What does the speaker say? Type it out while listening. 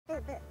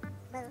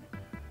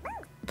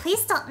please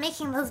stop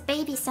making those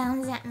baby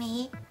sounds at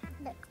me.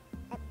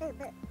 There's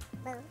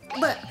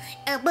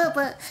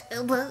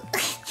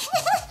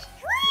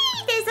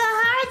a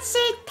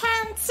heart-shaped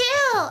pen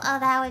too! Oh,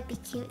 that would be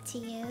cute to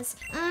use.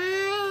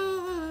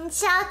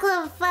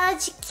 Chocolate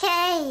fudge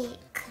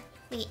cake.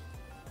 Wait.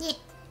 Yeah.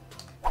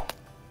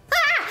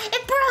 Ah!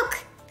 It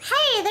broke!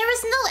 Hey, there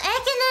was no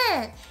egg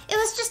in it! It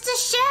was just a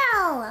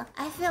shell!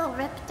 I feel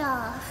ripped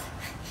off.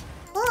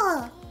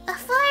 Oh, a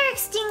fire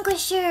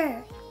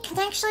extinguisher! Can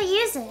actually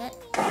use it.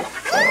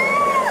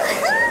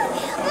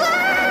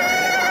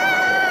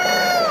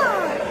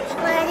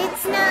 Let it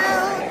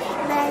snow,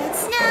 let it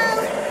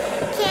snow.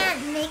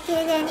 Can't make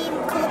it any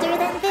colder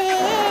than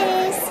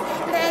this.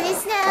 Let it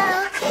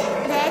snow,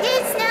 let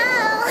it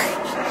snow.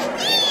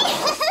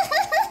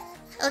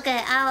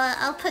 Okay,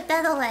 I'll put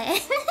that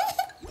away.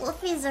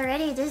 Wolfie's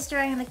already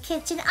destroying the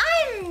kitchen.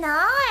 I'm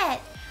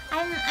not.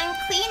 I'm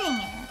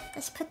cleaning it.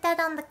 Let's put that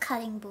on the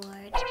cutting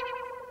board.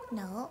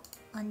 No,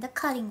 on the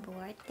cutting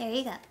board. There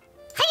you go.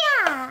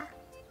 Hiya!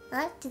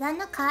 What? Did that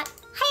not cut?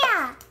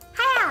 Hiya!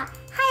 Hiya!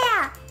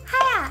 Hiya!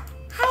 Hiya!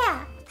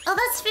 Hiya! Oh,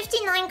 that's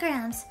 59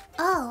 grams.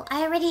 Oh,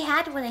 I already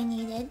had what I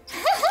needed.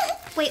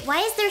 Wait,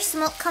 why is there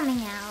smoke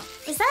coming out?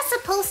 Is that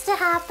supposed to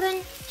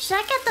happen? Should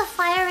I get the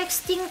fire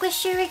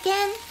extinguisher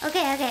again?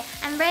 Okay.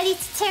 I'm ready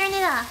to turn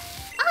it off.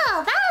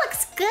 Oh, that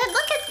looks good.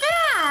 Look at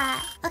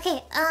that.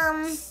 Okay,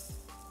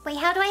 wait,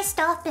 how do I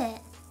stop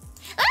it?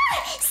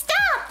 Ah!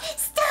 Stop!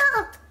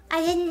 Stop!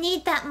 I didn't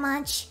need that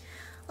much.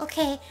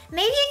 Okay,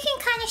 maybe you can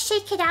kind of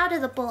shake it out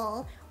of the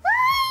bowl.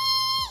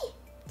 Whee!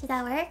 Did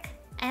that work?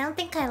 I don't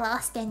think I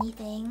lost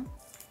anything.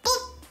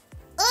 Boop!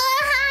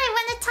 I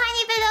went a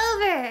tiny bit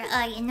over.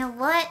 Oh, you know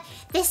what?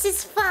 This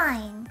is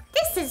fine.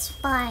 This is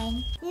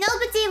fine.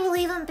 Nobody will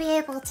even be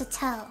able to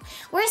tell.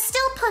 We're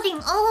still putting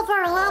all of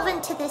our love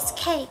into this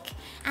cake.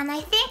 And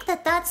I think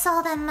that that's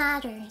all that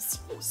matters.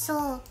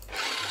 So...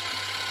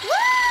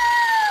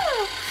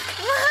 Woo!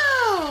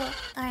 Whoa!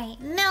 Alright,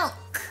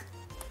 milk.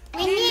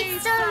 We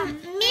need some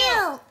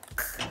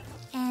milk.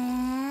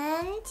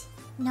 And...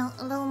 no,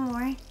 a little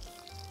more.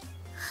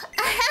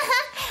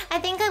 I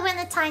think I went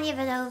a tiny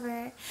bit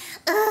over.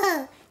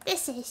 Ugh,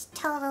 this is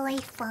totally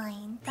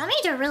fine. That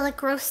made a really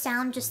gross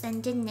sound just then,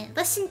 didn't it?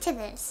 Listen to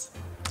this.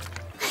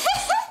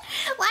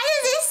 Why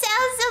does it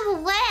sound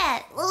so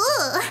wet?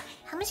 Ugh.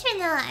 How much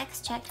vanilla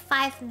extract?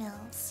 5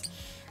 mils.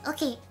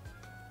 Okay.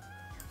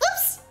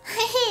 Whoops!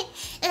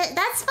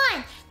 That's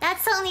fine.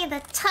 That's only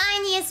the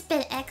tiniest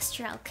bit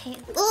extra, okay?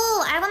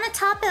 Ooh, I want to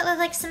top it with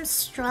like some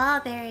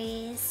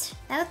strawberries.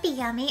 That would be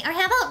yummy. Or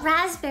how about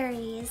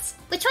raspberries?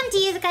 Which one do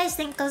you guys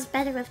think goes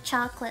better with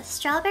chocolate?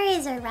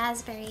 Strawberries or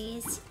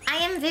raspberries? I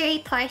am very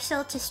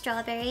partial to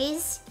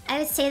strawberries. I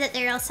would say that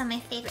they're also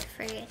my favorite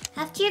fruit.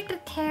 After you've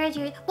prepared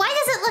your... Why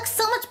does it look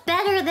so much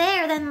better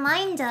there than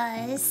mine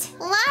does?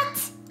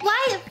 What?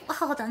 Why?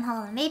 Hold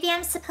on. Maybe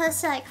I'm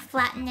supposed to like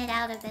flatten it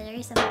out a bit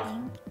or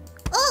something.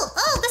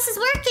 Oh, this is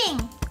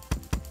working!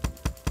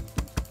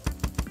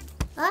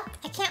 What?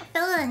 I can't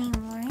fill it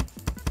anymore.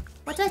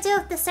 What do I do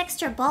with this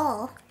extra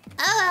bowl? Oh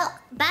well,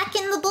 back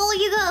in the bowl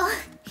you go.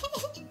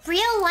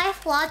 Real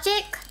life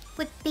logic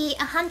would be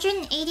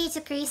 180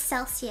 degrees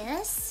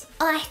Celsius.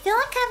 Oh, I feel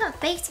like I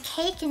haven't baked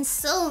cake in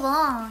so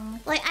long.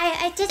 Like,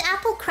 I did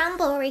apple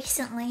crumble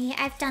recently.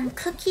 I've done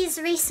cookies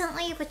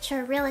recently, which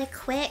are really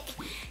quick.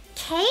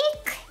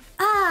 Cake?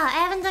 Ah, I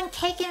haven't done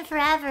cake in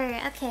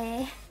forever.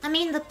 Okay. I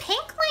mean, the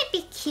pink might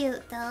be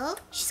cute, though.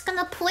 She's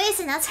gonna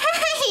poison us.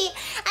 Hey!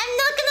 I'm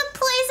not gonna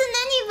poison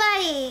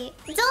anybody!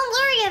 Don't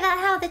worry about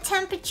how the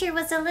temperature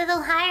was a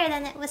little higher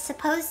than it was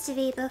supposed to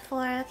be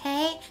before,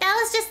 okay? That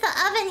was just the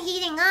oven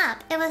heating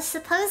up. It was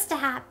supposed to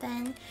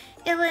happen.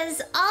 It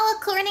was all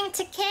according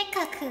to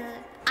Keikaku.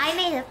 I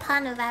made a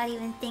pun without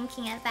even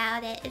thinking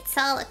about it. It's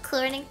all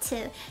according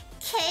to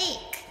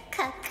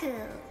Keikaku.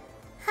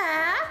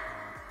 Huh?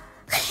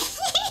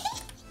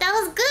 That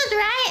was good,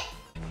 right?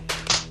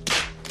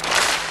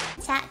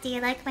 Chat, do you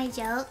like my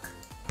joke?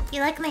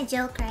 You like my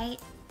joke, right?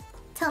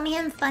 Tell me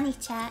I'm funny,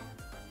 chat.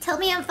 Tell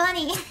me I'm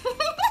funny.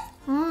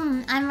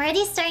 I'm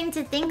already starting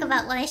to think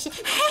about what I should...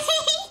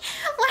 Hey!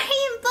 Why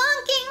are you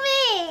bonking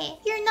me?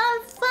 You're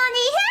not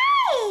funny.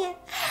 Hey!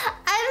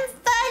 I'm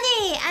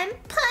funny. I'm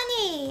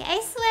punny.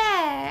 I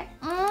swear.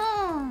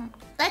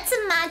 Let's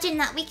imagine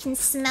that we can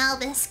smell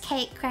this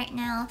cake right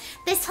now.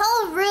 This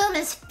whole room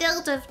is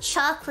filled with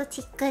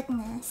chocolatey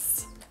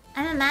goodness.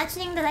 I'm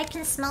imagining that I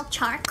can smell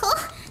charcoal.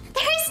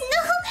 There's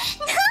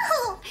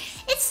no!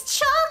 It's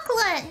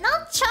chocolate,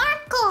 not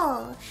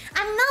charcoal.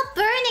 I'm not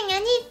burning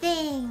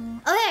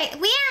anything. Okay,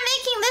 we are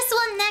making this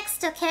one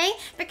next, okay?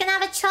 We're gonna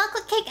have a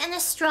chocolate cake and a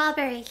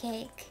strawberry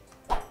cake.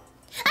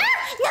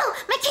 Ah! No!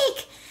 My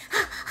cake!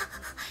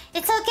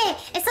 It's okay.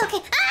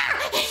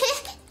 Ah!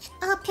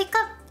 Oh, pick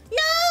up.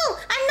 No!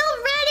 I'm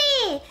not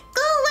ready!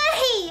 Go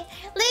away!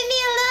 Leave me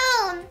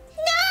alone!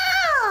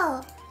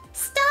 No!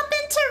 Stop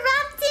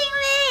interrupting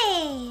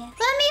me!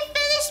 Let me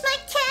finish my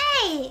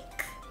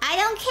cake! I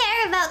don't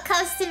care about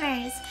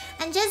customers.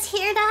 I'm just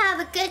here to have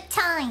a good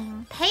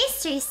time.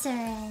 Pastry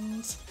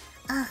syringe.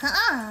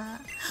 Uh-huh.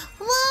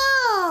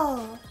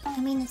 Whoa!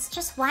 It's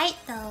just white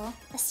though.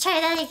 Let's try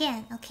that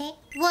again, okay?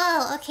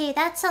 Whoa, okay,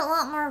 that's a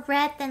lot more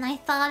red than I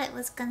thought it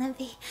was gonna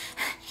be.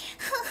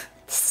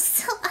 This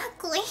is so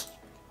ugly.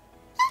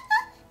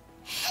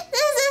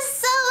 This is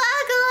so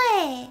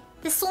ugly.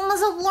 This one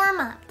was a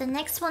warm-up. The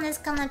next one is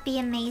gonna be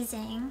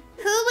amazing.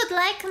 Who would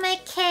like my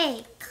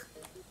cake?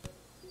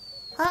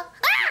 Huh?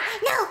 Ah!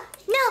 No!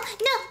 No!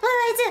 No! What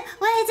do I do?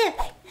 What do I do?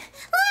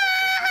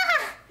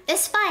 Ah!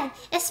 It's fine.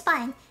 It's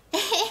fine.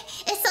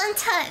 It's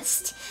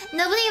untouched.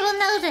 Nobody will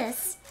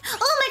notice.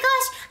 Oh my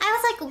gosh! I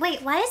was like,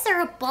 wait, why is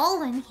there a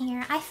ball in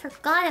here? I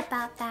forgot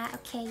about that.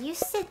 Okay, you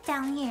sit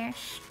down here.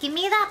 Give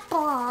me that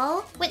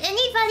ball. Would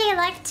anybody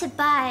like to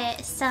buy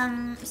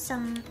some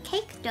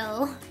cake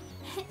dough?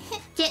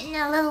 Getting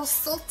a little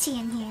salty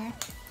in here.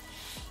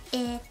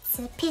 It's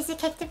a piece of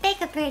cake to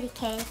bake a pretty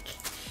cake.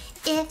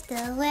 If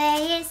the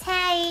way is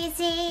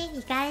hazy,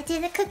 you gotta do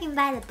the cooking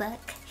by the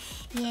book.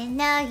 You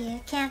know you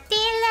can't be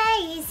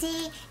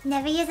lazy.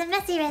 Never use a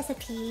messy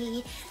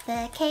recipe.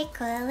 The cake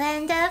will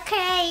end up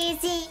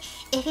crazy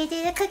if you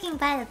do the cooking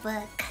by the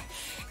book.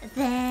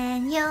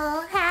 Then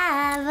you'll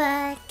have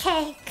a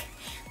cake.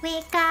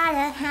 We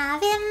gotta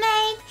have it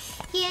made.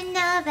 You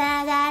know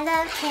that I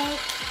love cake.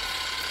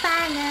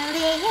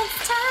 Finally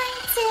it's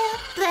time to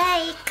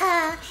bake.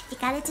 You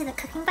gotta do the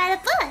cooking by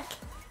the book.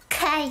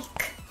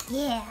 Cake.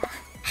 Yeah.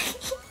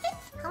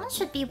 How much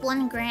would be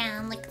 1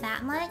 gram? Like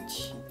that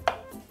much?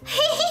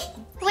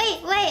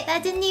 Wait,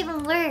 that didn't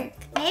even work.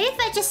 Maybe if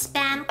I just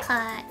spam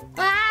cut.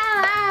 Wow.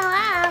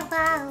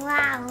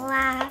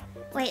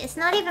 Wait, it's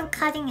not even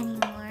cutting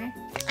anymore.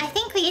 I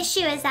think the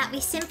issue is that we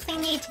simply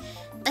need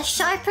a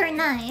sharper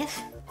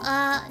knife.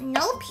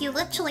 Nope, you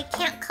literally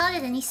can't cut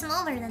it any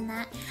smaller than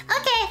that.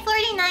 Okay,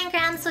 49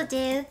 grams will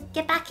do.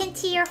 Get back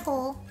into your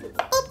hole.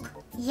 Oop.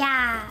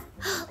 Yeah.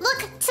 Look,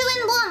 2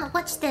 in 1.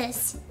 Watch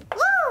this.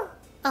 Woo!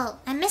 Oh,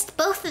 I missed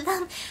both of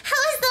them.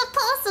 How is that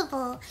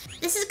possible?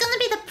 This is gonna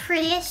be the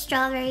prettiest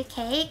strawberry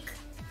cake.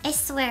 I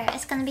swear,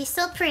 it's gonna be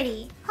so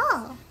pretty.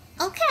 Oh,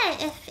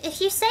 okay, if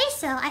you say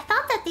so. I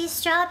thought that these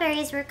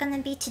strawberries were gonna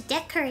be to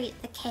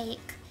decorate the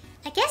cake.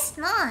 I guess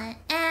not.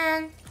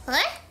 And...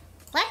 What?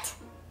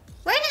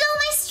 Where did all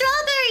my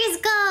strawberries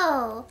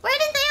go? Where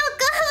did they all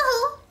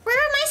go? Where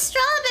are my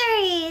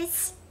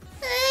strawberries?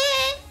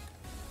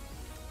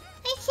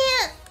 I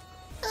can't...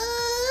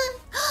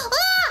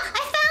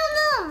 I found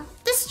them!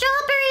 The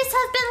strawberries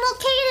have been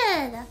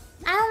located!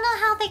 I don't know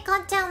how they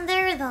got down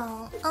there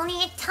though.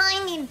 Only a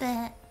tiny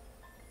bit.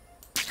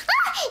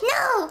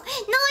 No!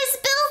 No, I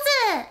spilled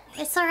it!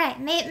 It's alright.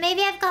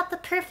 Maybe I've got the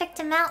perfect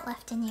amount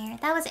left in here.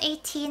 That was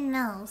 18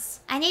 mils.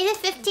 I needed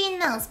 15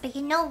 mils, but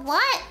you know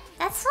what?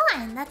 That's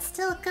fine. That's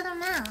still a good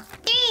amount.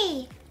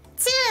 3,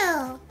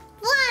 2,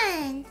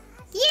 1.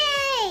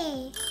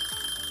 Yay!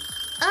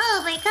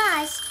 Oh my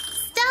gosh.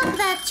 Stop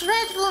that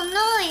dreadful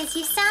noise.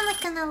 You sound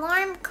like an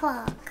alarm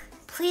clock.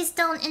 Please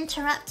don't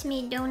interrupt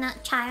me,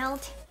 donut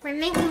child. We're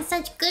making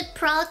such good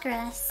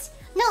progress.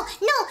 No!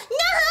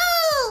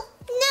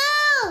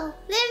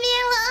 Leave me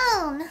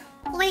alone!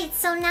 Wait,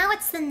 so now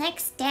it's the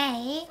next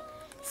day?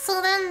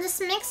 So then this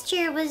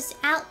mixture was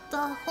out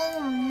the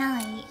whole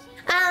night.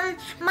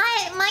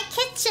 My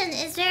kitchen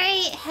is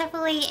very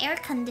heavily air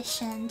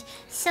conditioned.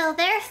 So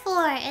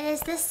therefore, it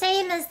is the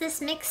same as this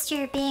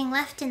mixture being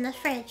left in the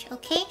fridge,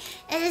 okay?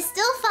 It is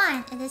still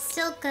fine. It is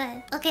still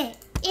good. Okay,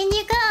 in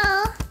you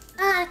go!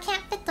 I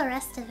can't fit the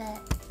rest of it.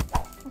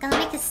 I'm gonna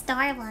make a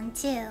star one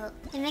too.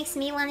 It makes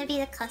me want to be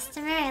the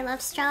customer. I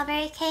love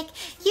strawberry cake.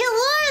 You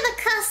are the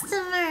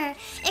customer!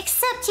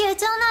 Except you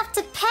don't have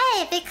to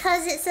pay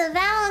because it's a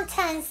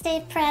Valentine's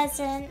Day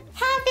present.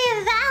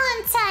 Happy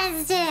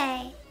Valentine's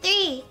Day!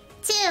 3,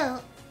 2,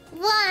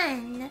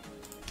 1.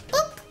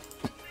 Boop!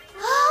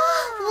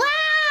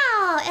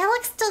 Wow! It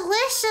looks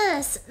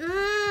delicious!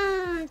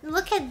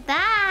 Look at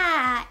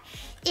that!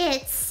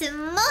 It's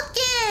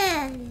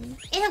smoking!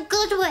 In a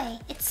good way.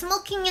 It's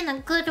smoking in a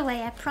good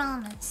way, I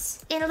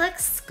promise. It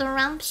looks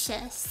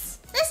scrumptious.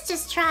 Let's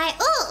just try...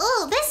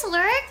 Ooh, this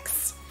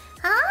works!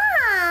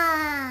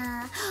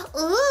 Ah!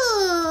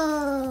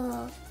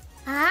 Ooh!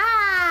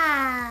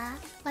 Ah!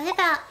 What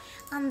about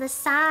on the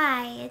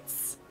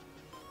sides?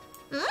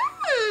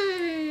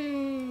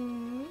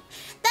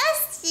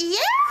 That's...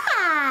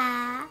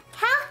 Yeah!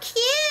 How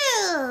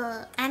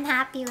cute! I'm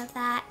happy with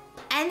that.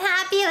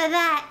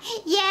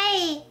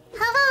 Yay!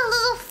 How about a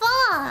little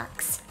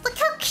fox? Look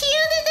how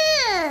cute it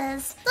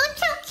is! Look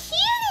how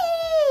cute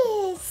it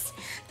is!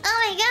 Oh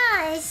my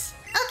gosh!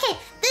 Okay,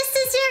 this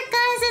is your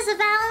guys'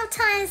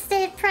 Valentine's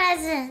Day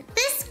present.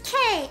 This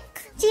cake.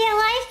 Do you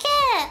like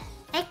it?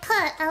 I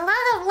put a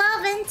lot of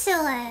love into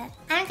it.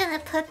 I'm gonna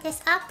put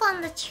this up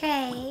on the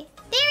tray.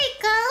 There we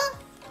go!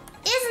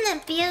 Isn't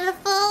it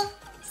beautiful?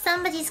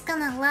 Somebody's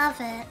gonna love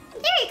it.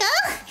 There we go!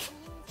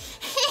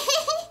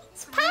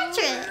 It's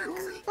Patrick!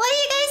 What do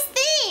you guys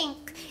think?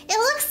 It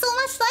looks so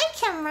much like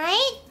him,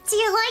 right? Do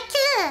you like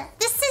it?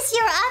 This is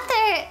your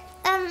other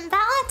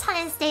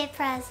Valentine's Day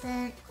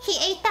present. He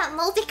ate that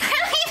moldy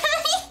crappy.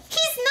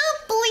 He's not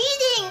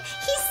bleeding.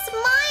 He's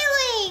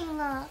smiling.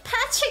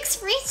 Patrick's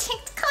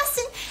reaching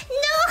cousin.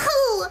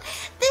 No!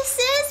 This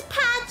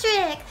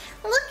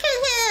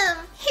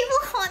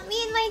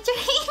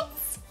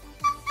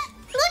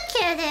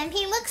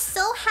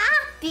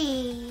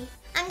happy.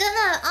 I'm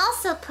gonna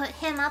also put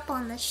him up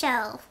on the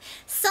shelf.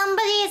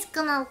 Somebody is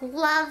gonna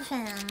love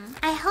him.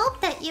 I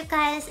hope that you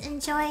guys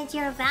enjoyed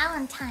your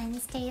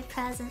Valentine's Day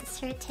presents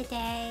here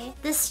today.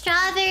 The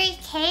strawberry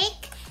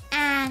cake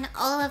and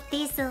all of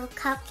these little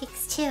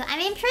cupcakes too. I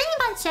mean,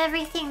 pretty much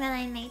everything that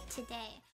I made today.